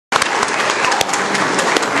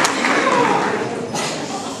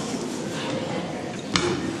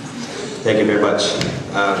Thank you very much.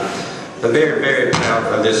 I'm very, very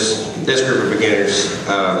proud of this group of beginners.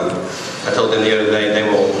 I told them the other day they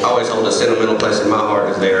will always hold a sentimental place in my heart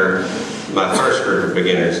as they are my first group of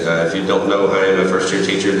beginners. If you don't know, I am a first-year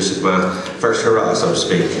teacher. This is my first hurrah, so to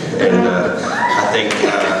speak. And I think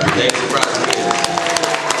they surprised me.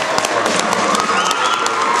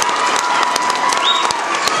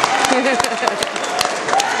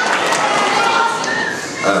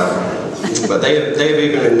 But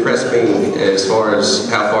they've even impressed me as far as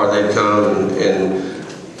how far they've come in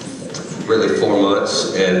really 4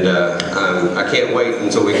 months, and I can't wait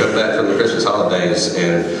until we come back from the Christmas holidays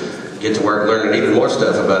and get to work learning even more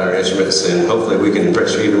stuff about our instruments, and hopefully we can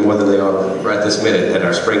impress you even more than they are right this minute at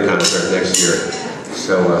our spring concert next year.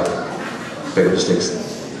 So, pick up the sticks.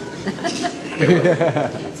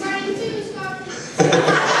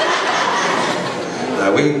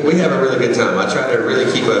 We have a really good time. I try to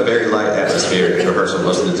really keep a very light atmosphere in rehearsal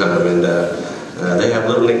most of the time, and they have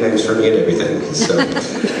little nicknames for me and everything. So,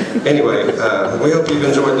 anyway, we hope you've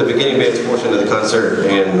enjoyed the beginning bands portion of the concert,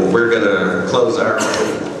 and we're going to close our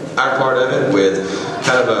part of it with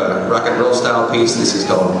kind of a rock and roll style piece. This is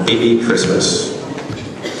called BB Christmas.